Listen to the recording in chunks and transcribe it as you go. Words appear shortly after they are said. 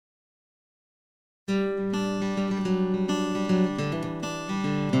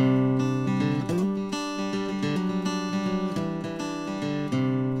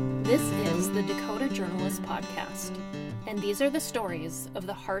Northwest, and these are the stories of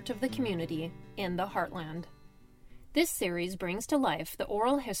the heart of the community in the Heartland. This series brings to life the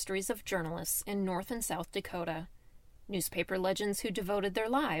oral histories of journalists in North and South Dakota, newspaper legends who devoted their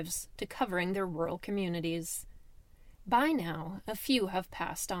lives to covering their rural communities. By now, a few have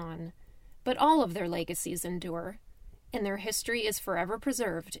passed on, but all of their legacies endure, and their history is forever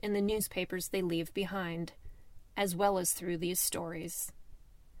preserved in the newspapers they leave behind, as well as through these stories.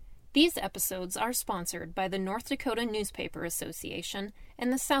 These episodes are sponsored by the North Dakota Newspaper Association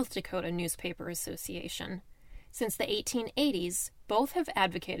and the South Dakota Newspaper Association. Since the 1880s, both have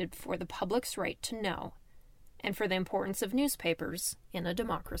advocated for the public's right to know, and for the importance of newspapers in a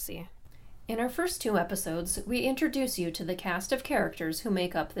democracy. In our first two episodes, we introduce you to the cast of characters who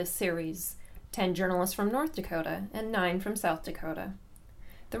make up this series, 10 journalists from North Dakota and 9 from South Dakota.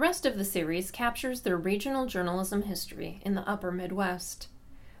 The rest of the series captures their regional journalism history in the upper Midwest.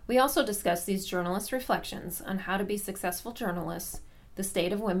 We also discuss these journalists' reflections on how to be successful journalists, the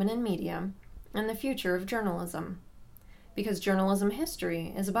state of women in media, and the future of journalism. Because journalism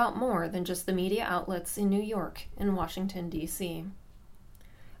history is about more than just the media outlets in New York and Washington, D.C.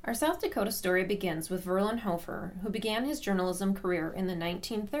 Our South Dakota story begins with Verlin Hofer, who began his journalism career in the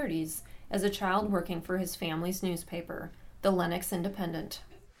 1930s as a child working for his family's newspaper, the Lennox Independent.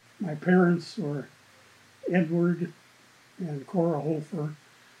 My parents were Edward and Cora Hofer,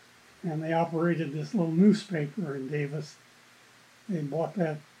 and they operated this little newspaper in Davis. They bought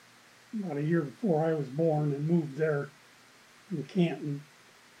that about a year before I was born and moved there in Canton.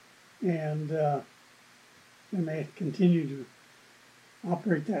 And then they continued to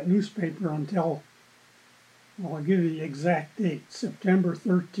operate that newspaper until, well, I'll give you the exact date, September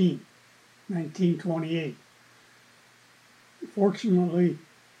 13th, 1928. Fortunately,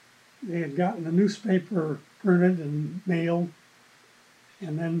 they had gotten the newspaper printed and mailed,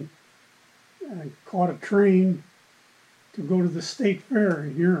 and then I caught a train to go to the state fair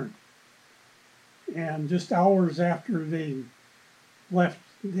in Huron. And just hours after they left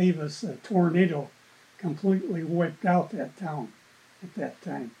Davis, a tornado completely wiped out that town at that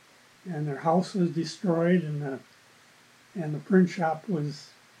time. And their house was destroyed, and the print shop was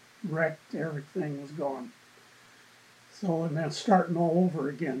wrecked. Everything was gone. So and then starting all over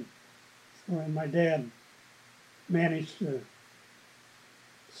again. So and my dad managed to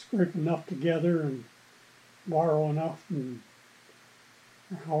scrape enough together and borrow enough, and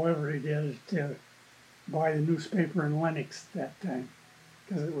however he did it, to buy the newspaper in Lennox at that time,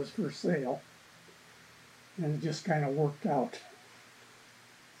 because it was for sale, and it just kind of worked out.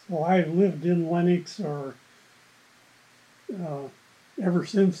 So I've lived in Lennox ever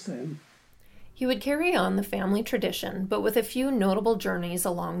since then. He would carry on the family tradition, but with a few notable journeys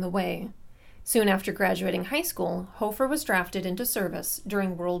along the way. Soon after graduating high school, Hofer was drafted into service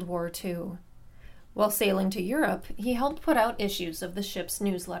during World War II. While sailing to Europe, he helped put out issues of the ship's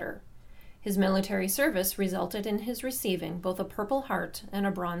newsletter. His military service resulted in his receiving both a Purple Heart and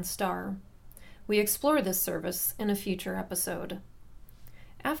a Bronze Star. We explore this service in a future episode.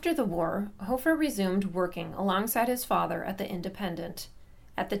 After the war, Hofer resumed working alongside his father at the Independent.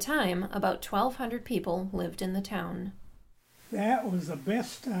 At the time, about 1,200 people lived in the town. That was the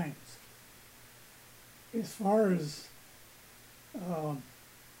best times. As far as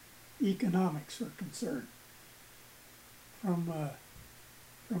economics are concerned, from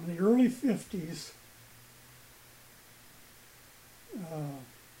the early 50s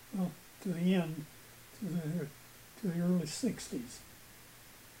to the end, to the early 60s.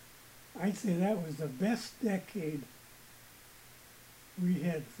 I'd say that was the best decade we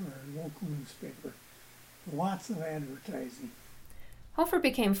had for our local newspaper. Lots of advertising. Hofer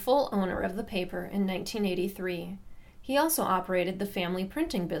became full owner of the paper in 1983. He also operated the family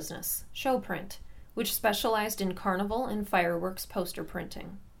printing business, Showprint, which specialized in carnival and fireworks poster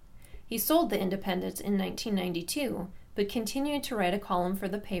printing. He sold the Independent in 1992, but continued to write a column for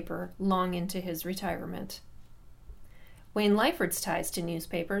the paper long into his retirement. Wayne Lyford's ties to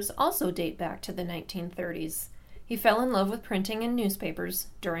newspapers also date back to the 1930s. He fell in love with printing and newspapers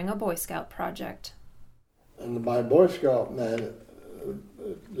during a Boy Scout project. And my Boy Scout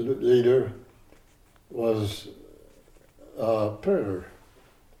leader was a printer.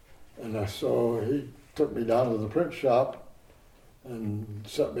 And so he took me down to the print shop and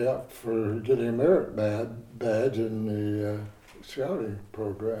set me up for getting a merit badge in the scouting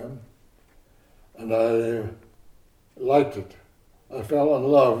program. And I liked it. I fell in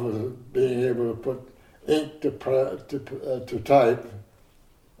love with being able to put ink to type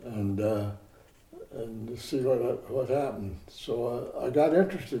and see what happened. So I got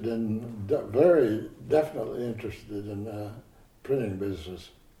interested very definitely interested in printing business.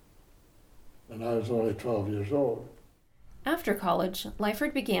 and I was only 12 years old. After college,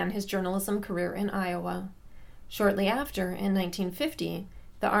 Lyford began his journalism career in Iowa. Shortly after, in 1950,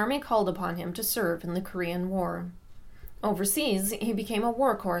 the Army called upon him to serve in the Korean War. Overseas, he became a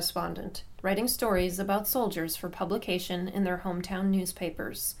war correspondent, writing stories about soldiers for publication in their hometown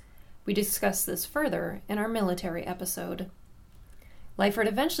newspapers. We discuss this further in our military episode. Lyford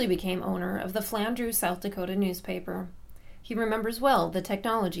eventually became owner of the Flandreau, South Dakota newspaper. He remembers well the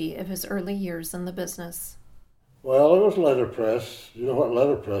technology of his early years in the business. Well, it was letterpress. You know what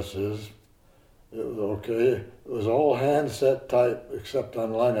letterpress is? It was okay. It was all handset type except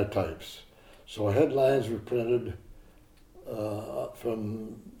on linotypes. So headlines were printed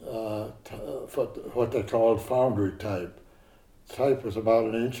from what they called foundry type. Type was about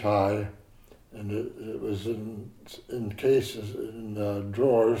an inch high, and it was in cases, in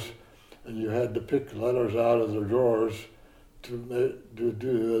drawers, and you had to pick letters out of the drawers to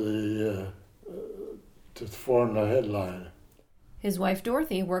form the headline. His wife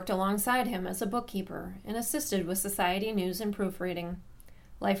Dorothy worked alongside him as a bookkeeper and assisted with society news and proofreading.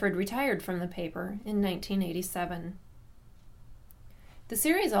 Lyford retired from the paper in 1987. The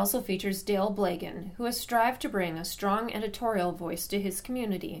series also features Dale Blagan, who has strived to bring a strong editorial voice to his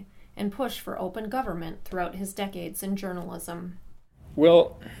community and push for open government throughout his decades in journalism.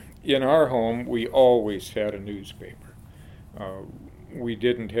 Well, in our home, we always had a newspaper. We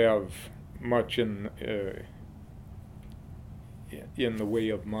didn't have much in the way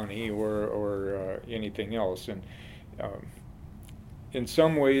of money or anything else, and in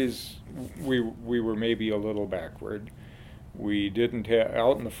some ways, we were maybe a little backward. We didn't have,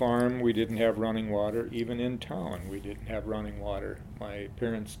 out in the farm, we didn't have running water. Even in town, we didn't have running water. My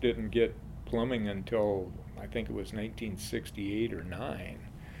parents didn't get plumbing until, I think it was 1968 or 9,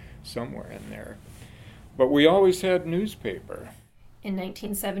 somewhere in there. But we always had newspaper. In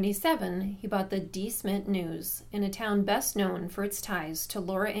 1977, he bought the De Smet News, in a town best known for its ties to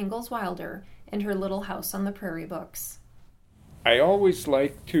Laura Ingalls Wilder and her Little House on the Prairie books. I always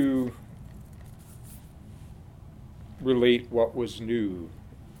liked to relate what was new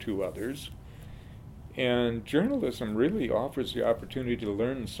to others, and journalism really offers the opportunity to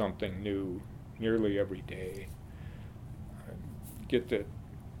learn something new nearly every day.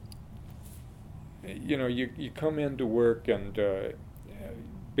 You come into work and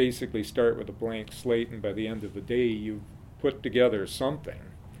basically start with a blank slate, and by the end of the day you've put together something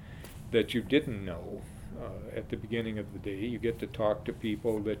that you didn't know at the beginning of the day. You get to talk to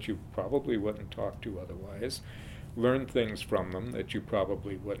people that you probably wouldn't talk to otherwise, learn things from them that you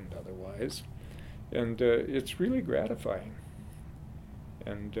probably wouldn't otherwise, and it's really gratifying.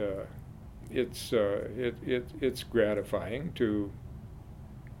 And it's gratifying to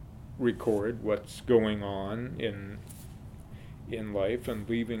record what's going on in life and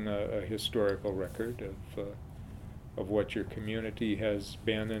leaving a historical record of what your community has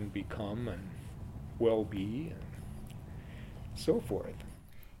been and become and will be and so forth.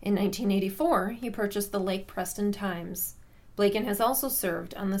 In 1984, he purchased the Lake Preston Times. Blagan has also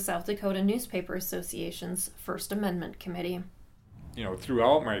served on the South Dakota Newspaper Association's First Amendment Committee.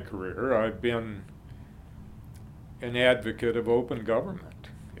 Throughout my career, I've been an advocate of open government,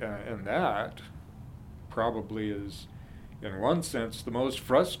 and that probably is, in one sense, the most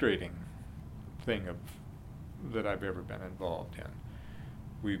frustrating thing that I've ever been involved in.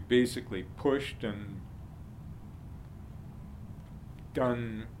 We've basically pushed and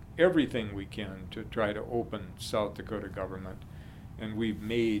done everything we can to try to open South Dakota government, and we've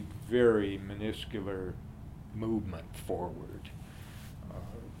made very minuscule movement forward.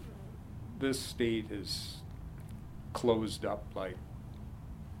 This state is closed up like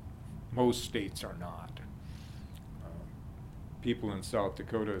most states are not. People in South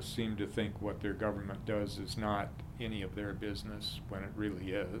Dakota seem to think what their government does is not any of their business when it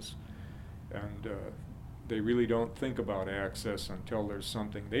really is, and they really don't think about access until there's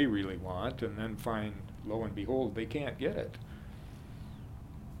something they really want, and then find, lo and behold, they can't get it.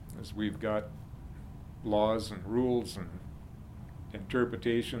 As we've got laws and rules and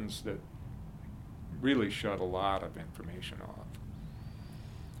interpretations that really shut a lot of information off.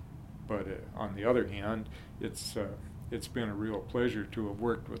 But on the other hand, it's been a real pleasure to have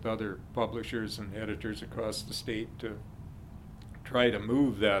worked with other publishers and editors across the state to try to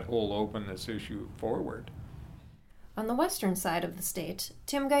move that whole openness issue forward. On the western side of the state,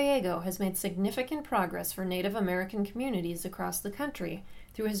 Tim Gallego has made significant progress for Native American communities across the country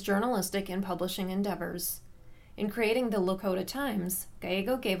through his journalistic and publishing endeavors. In creating the Lakota Times,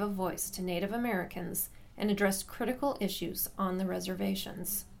 Gallego gave a voice to Native Americans and addressed critical issues on the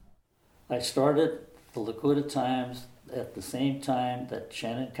reservations. I started the Lakota Times at the same time that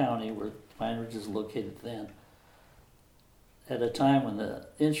Shannon County, where Pine Ridge is located then, at a time when the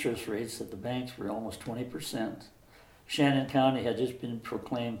interest rates at the banks were almost 20%. Shannon County had just been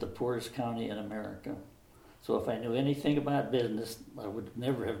proclaimed the poorest county in America. So if I knew anything about business, I would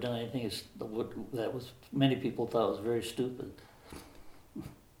never have done anything that was many people thought was very stupid.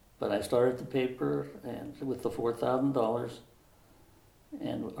 But I started the paper and with the $4,000,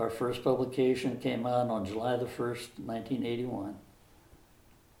 and our first publication came out on July the 1st, 1981.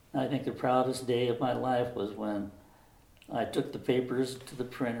 I think the proudest day of my life was when I took the papers to the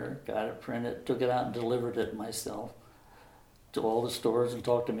printer, got it printed, took it out and delivered it myself to all the stores and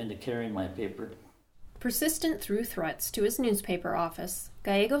talked them into carrying my paper. Persistent through threats to his newspaper office,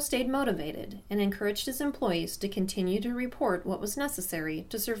 Gallego stayed motivated and encouraged his employees to continue to report what was necessary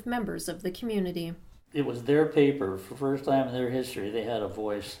to serve members of the community. It was their paper. For the first time in their history, they had a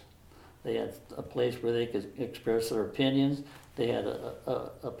voice. They had a place where they could express their opinions. They had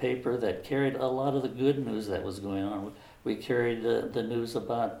a paper that carried a lot of the good news that was going on. We carried the news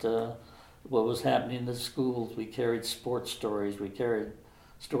about what was happening in the schools. We carried sports stories. We carried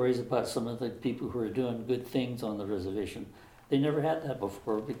stories about some of the people who were doing good things on the reservation. They never had that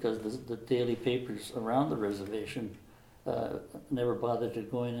before because the daily papers around the reservation never bothered to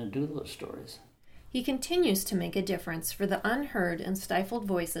go in and do those stories. He continues to make a difference for the unheard and stifled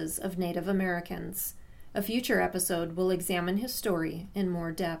voices of Native Americans. A future episode will examine his story in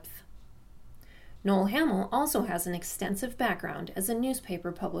more depth. Noel Hamill also has an extensive background as a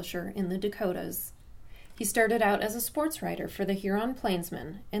newspaper publisher in the Dakotas. He started out as a sports writer for the Huron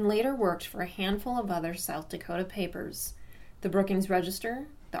Plainsman and later worked for a handful of other South Dakota papers: the Brookings Register,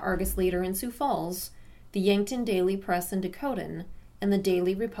 the Argus Leader in Sioux Falls, the Yankton Daily Press in Dakotan, and the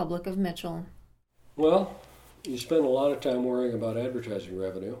Daily Republic of Mitchell. Well, you spend a lot of time worrying about advertising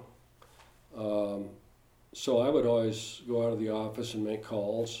revenue. So I would always go out of the office and make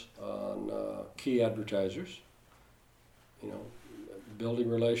calls on key advertisers, building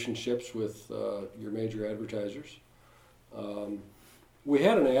relationships with your major advertisers. We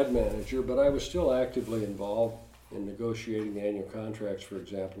had an ad manager, but I was still actively involved in negotiating the annual contracts, for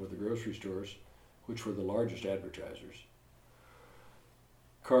example, with the grocery stores, which were the largest advertisers,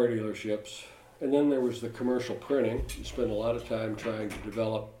 car dealerships, and then there was the commercial printing. You spend a lot of time trying to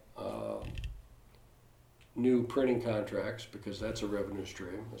develop new printing contracts because that's a revenue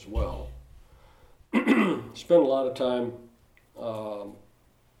stream as well. Spend a lot of time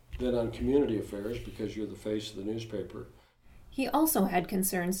then on community affairs because you're the face of the newspaper. He also had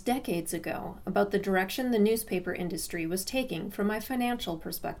concerns decades ago about the direction the newspaper industry was taking from a financial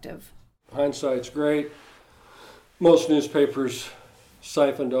perspective. Hindsight's great. Most newspapers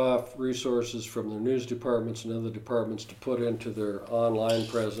siphoned off resources from their news departments and other departments to put into their online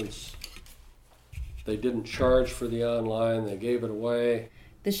presence. They didn't charge for the online, they gave it away.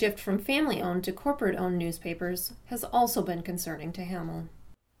 The shift from family-owned to corporate-owned newspapers has also been concerning to Hamill.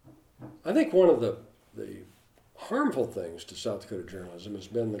 I think one of the harmful things to South Dakota journalism has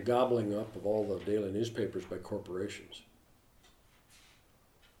been the gobbling up of all the daily newspapers by corporations.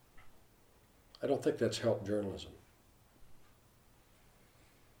 I don't think that's helped journalism.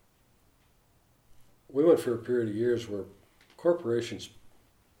 We went for a period of years where corporations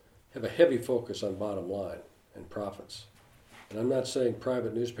have a heavy focus on bottom line and profits. And I'm not saying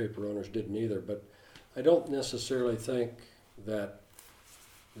private newspaper owners didn't either, but I don't necessarily think that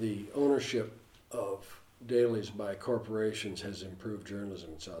the ownership of dailies by corporations has improved journalism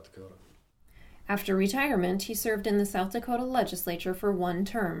in South Dakota. After retirement, he served in the South Dakota legislature for one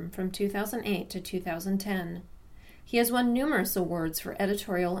term, from 2008 to 2010. He has won numerous awards for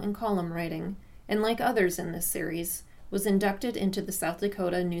editorial and column writing, and like others in this series, was inducted into the South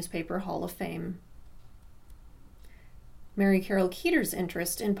Dakota Newspaper Hall of Fame. Mary Carol Keeter's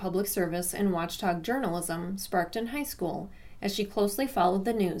interest in public service and watchdog journalism sparked in high school as she closely followed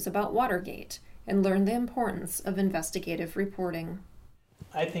the news about Watergate and learned the importance of investigative reporting.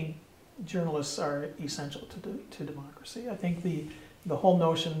 I think journalists are essential to democracy. I think the whole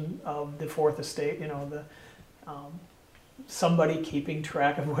notion of the fourth estate, somebody keeping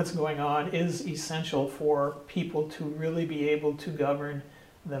track of what's going on, is essential for people to really be able to govern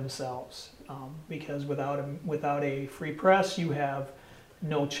themselves. Because without a free press, you have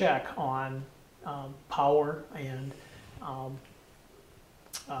no check on power and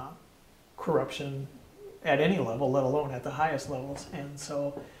corruption at any level, let alone at the highest levels. And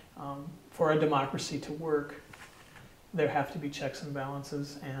so for a democracy to work, there have to be checks and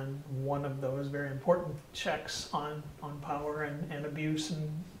balances, and one of those very important checks on power and abuse and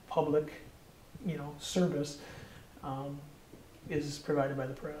public service is provided by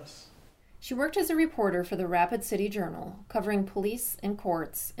the press. She worked as a reporter for the Rapid City Journal, covering police and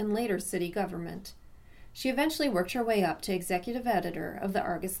courts and later city government. She eventually worked her way up to executive editor of the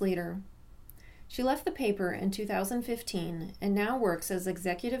Argus Leader. She left the paper in 2015 and now works as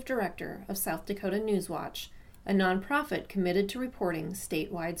executive director of South Dakota Newswatch, a nonprofit committed to reporting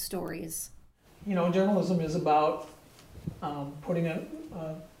statewide stories. You know, journalism is about putting a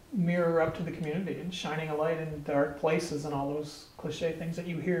mirror up to the community and shining a light in dark places and all those cliche things that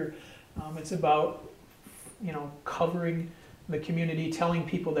you hear. It's about, you know, covering the community, telling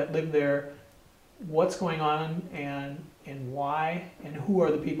people that live there what's going on and why, and who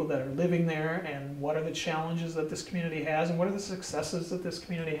are the people that are living there, and what are the challenges that this community has, and what are the successes that this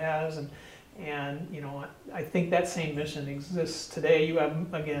community has, and you know, I think that same mission exists today. You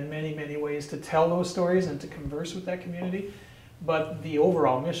have, again, many, many ways to tell those stories and to converse with that community, but the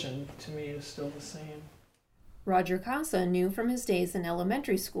overall mission, to me, is still the same. Roger Casa knew from his days in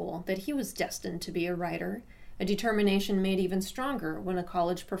elementary school that he was destined to be a writer, a determination made even stronger when a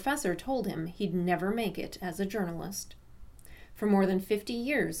college professor told him he'd never make it as a journalist. For more than 50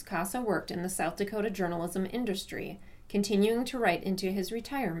 years, Casa worked in the South Dakota journalism industry, continuing to write into his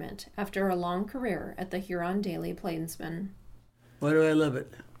retirement after a long career at the Huron Daily Plainsman. Why do I love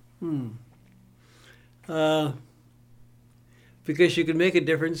it? Because you can make a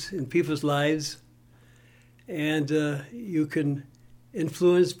difference in people's lives, and you can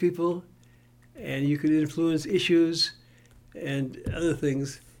influence people, and you can influence issues and other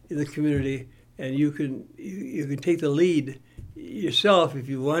things in the community, and you can take the lead yourself if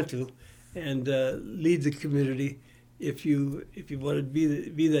you want to, and lead the community if you want to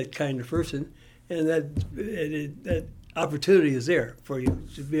be that kind of person, and that opportunity is there for you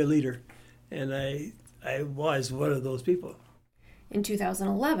to be a leader, and I was one of those people. In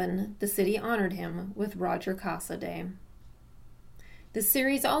 2011, the city honored him with Roger Casa Day. The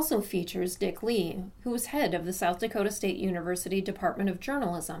series also features Dick Lee, who was head of the South Dakota State University Department of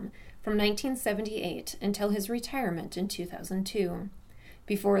Journalism from 1978 until his retirement in 2002.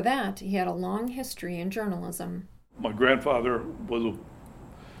 Before that, he had a long history in journalism. My grandfather was a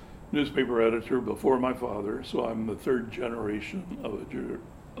newspaper editor before my father, so I'm the third generation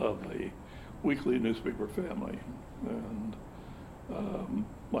of a weekly newspaper family. And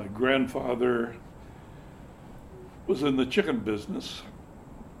my grandfather was in the chicken business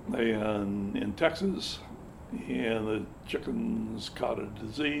and in Texas, and the chickens caught a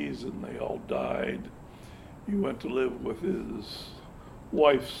disease and they all died. He went to live with his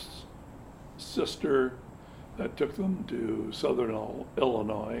wife's sister. That took them to southern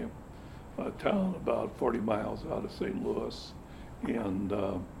Illinois, a town about 40 miles out of St. Louis, and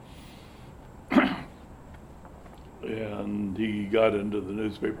he got into the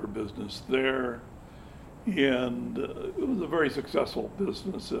newspaper business there, and it was a very successful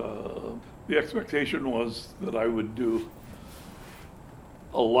business. The expectation was that I would do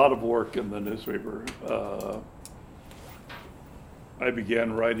a lot of work in the newspaper. I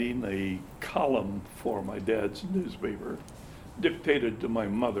began writing a column for my dad's newspaper, dictated to my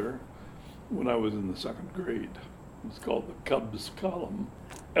mother when I was in the second grade. It was called the Cubs column.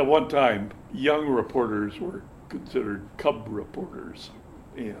 At one time, young reporters were considered cub reporters,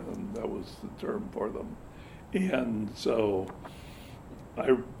 and that was the term for them. And so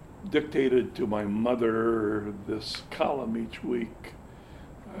I dictated to my mother this column each week.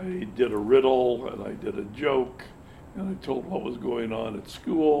 I did a riddle and I did a joke, and I told what was going on at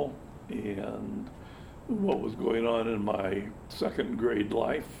school and what was going on in my second grade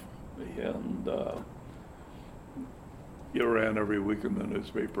life. And it ran every week in the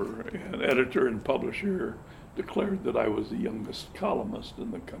newspaper. And editor and publisher declared that I was the youngest columnist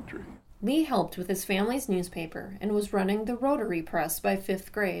in the country. Lee helped with his family's newspaper and was running the Rotary Press by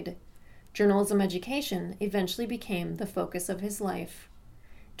 5th grade. Journalism education eventually became the focus of his life.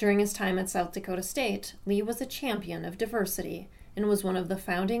 During his time at South Dakota State, Lee was a champion of diversity and was one of the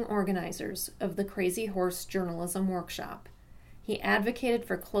founding organizers of the Crazy Horse Journalism Workshop. He advocated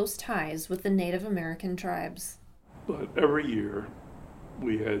for close ties with the Native American tribes. But every year,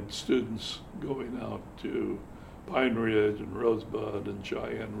 we had students going out to Pine Ridge and Rosebud and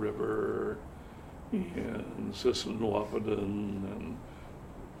Cheyenne River and Sisseton-Wahpeton and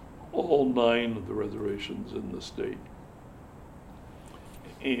all 9 of the reservations in the state,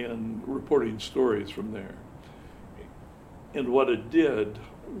 and reporting stories from there. And what it did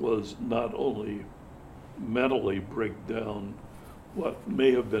was not only mentally break down what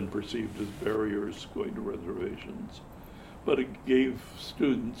may have been perceived as barriers going to reservations, but it gave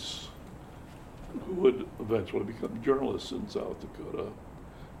students who would eventually become journalists in South Dakota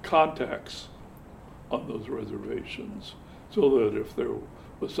contacts on those reservations, so that if there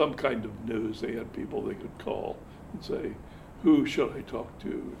with some kind of news, they had people they could call and say, who should I talk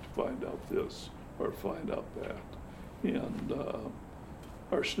to find out this or find out that? And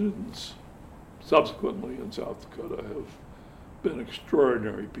our students subsequently in South Dakota have been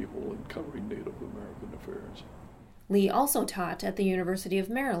extraordinary people in covering Native American affairs. Lee also taught at the University of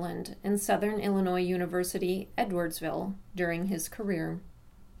Maryland and Southern Illinois University, Edwardsville, during his career.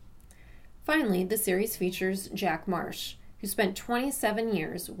 Finally, the series features Jack Marsh, who spent 27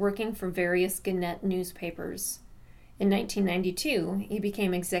 years working for various Gannett newspapers. In 1992, he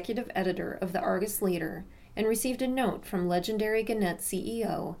became executive editor of the Argus Leader and received a note from legendary Gannett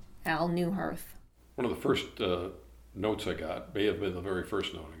CEO Al Neuharth. One of the first notes I got, may have been the very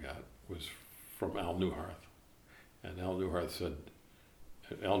first note I got, was from Al Neuharth. And Al Neuharth said,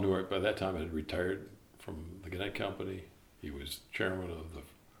 Al Neuharth by that time had retired from the Gannett Company. He was chairman of the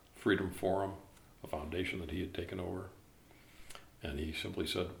Freedom Forum, a foundation that he had taken over. And he simply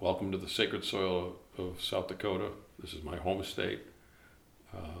said, welcome to the sacred soil of South Dakota. This is my home state.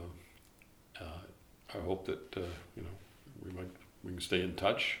 I hope that we can stay in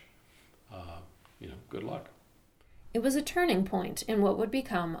touch. Good luck. It was a turning point in what would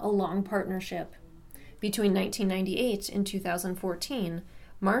become a long partnership. Between 1998 and 2014,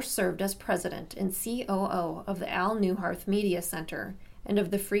 Marsh served as president and COO of the Al Neuharth Media Center and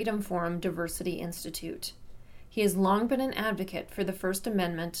of the Freedom Forum Diversity Institute. He has long been an advocate for the First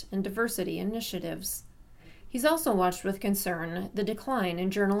Amendment and diversity initiatives. He's also watched with concern the decline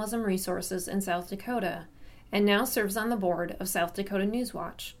in journalism resources in South Dakota, and now serves on the board of South Dakota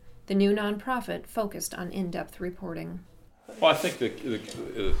Newswatch, the new nonprofit focused on in-depth reporting. Well, I think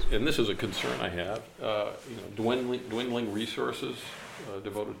and this is a concern I have, dwindling resources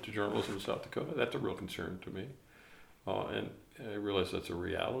devoted to journalism in South Dakota. That's a real concern to me, and I realize that's a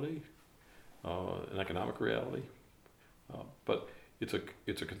reality, an economic reality, but it's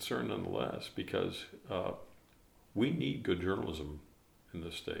a concern nonetheless, because we need good journalism in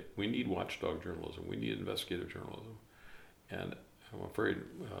this state. We need watchdog journalism. We need investigative journalism, and I'm afraid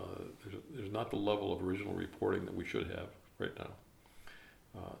there's not the level of original reporting that we should have right now,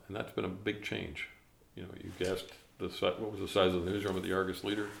 and that's been a big change. You asked what was the size of the newsroom at the Argus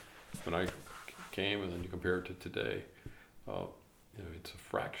Leader when I came, and then you compare it to today. It's a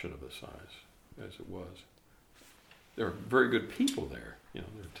fraction of the size as it was. There are very good people there.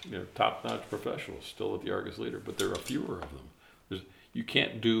 They're top-notch professionals still at the Argus Leader, but there are fewer of them. You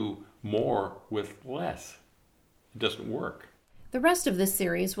can't do more with less. It doesn't work. The rest of this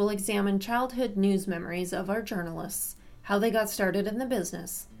series will examine childhood news memories of our journalists, how they got started in the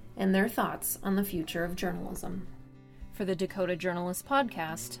business, and their thoughts on the future of journalism. For the Dakota Journalist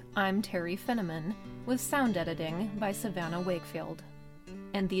Podcast, I'm Terry Finneman, with sound editing by Savannah Wakefield.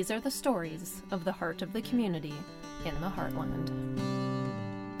 And these are the stories of the heart of the community in the Heartland.